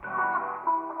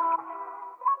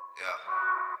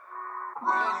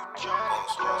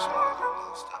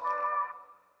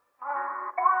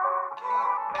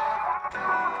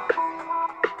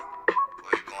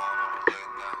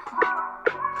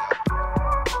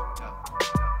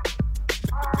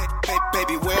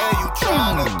Baby, where you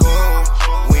tryna go?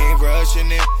 We ain't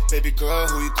rushing it. Baby girl,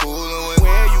 who you coolin' with?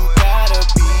 Where you gotta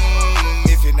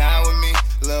be? If you're not with me,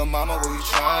 little mama, where you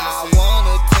tryna see? I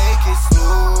wanna take it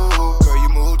slow. Girl, you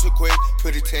move too quick.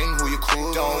 Pretty thing, who you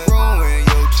coolin' Don't with? Ruin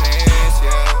your chance,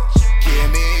 yeah.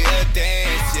 Give me a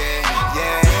dance, yeah,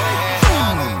 yeah. Where you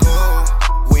tryna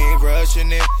go? We ain't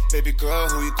rushing it. Baby girl,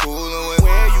 who you coolin' with?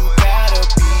 Where you gotta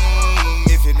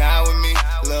be? If you're not with me,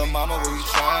 little mama, where you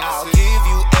tryna see? I'll give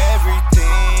you everything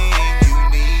you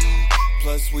need.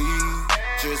 Plus we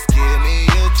just give me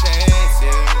a chance,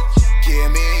 yeah.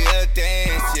 Give me a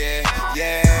dance, yeah,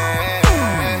 yeah.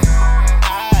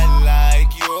 I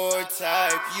like your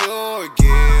type, you're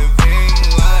giving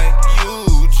like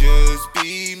you just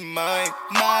be mine.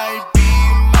 Might be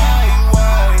my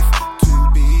wife to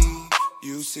be,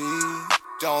 you see.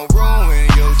 Don't ruin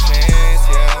your chance,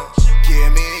 yeah.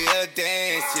 Give me a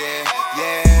dance, yeah,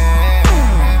 yeah.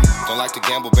 Don't like to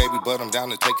gamble, baby, but I'm down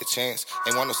to take a chance.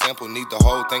 Ain't want no sample, need the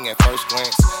whole thing at first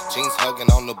glance. Jeans hugging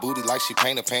on the booty like she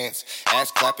painted pants. Ass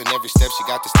clapping every step, she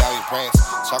got the stallion prance.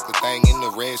 Chocolate thing in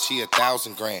the red, she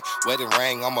 1,000 grand. Wedding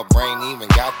ring on my brain, even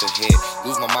got the hit.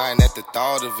 Lose my mind at the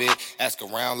thought of it. Ask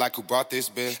around like who brought this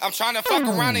bitch. I'm trying to fuck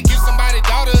around and give somebody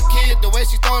daughter a kid. The way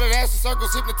she throw that ass in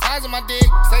circles, hypnotizing my dick.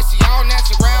 Say she all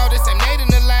natural, this ain't made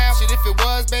in the lab. Shit, if it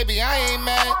was, baby, I ain't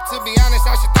mad. To be honest,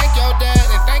 I should thank your dad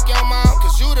and thank your mom,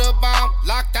 cause you the bomb.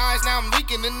 Locked eyes, now I'm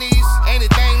weak in the knees.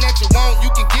 Anything that you want, you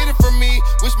can get it from me.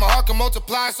 Wish my heart could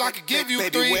multiply so I could give you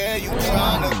baby, three. Where you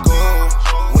tryna go?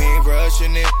 We ain't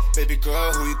rushing it. Baby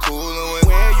girl, who you coolin' with?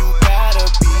 Where you gotta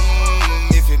be?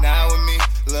 If you're not with me,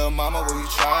 little mama, where you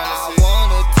tryna see? I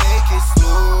wanna take it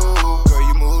slow. Girl,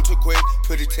 you move too quick.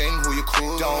 Pretty thing, who you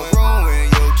coolin' Don't with? Ruin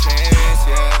your chance,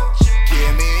 yeah.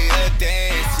 Give me a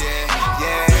dance, yeah,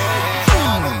 yeah. Where you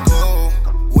tryna go?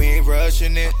 We ain't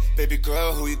rushing it. Baby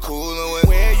girl, who you coolin' with?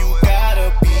 Where you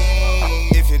gotta be?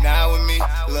 If you're not with me,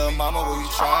 little mama, where you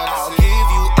tryna see? I'll give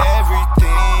you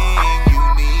everything you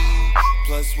need.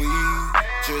 Plus we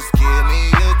just give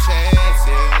me a chance,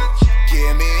 yeah.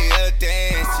 Give me a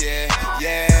dance, yeah,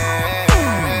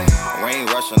 yeah. We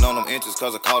ain't rushing on them inches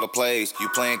cause I call the plays. You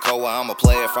playing Koa, I'm a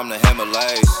player from the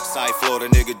Himalayas. Side Florida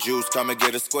nigga juice, come and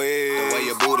get a squeeze. The way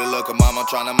your booty lookin', mama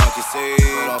tryna monkey see.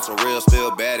 But on some real,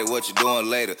 still bad at what you doing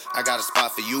later. I got a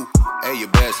spot for you, hey, your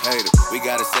best hater. We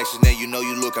got a section there, you know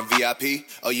you lookin' VIP.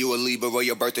 Or you a Libra or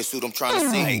your birthday suit, I'm tryna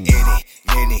see. Hey,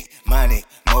 any, money,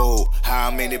 mo. How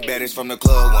many baddies from the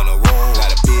club wanna roll?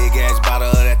 Got a big ass bottle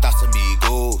of that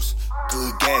Thotsamigos.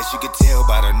 Good gas, you can tell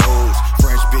by the nose.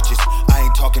 French bitches, I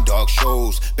ain't talking dog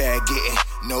shows. Bad getting,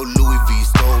 no Louis V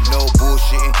stole, no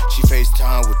bullshitting. She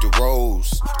FaceTime with the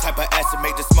rose. Type of ass to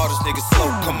make the smartest niggas slow,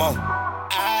 come on.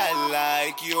 I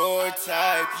like your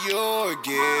type, you're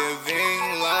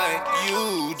giving like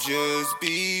you just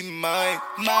be mine.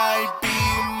 Might be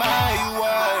my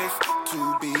wife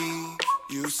to be,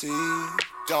 you see.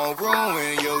 Don't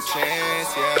ruin your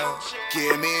chance, yeah.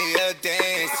 Give me a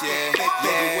dance, yeah,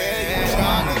 yeah. Where you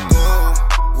tryna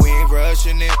go? We ain't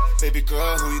rushing it. Baby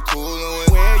girl, who you coolin' with?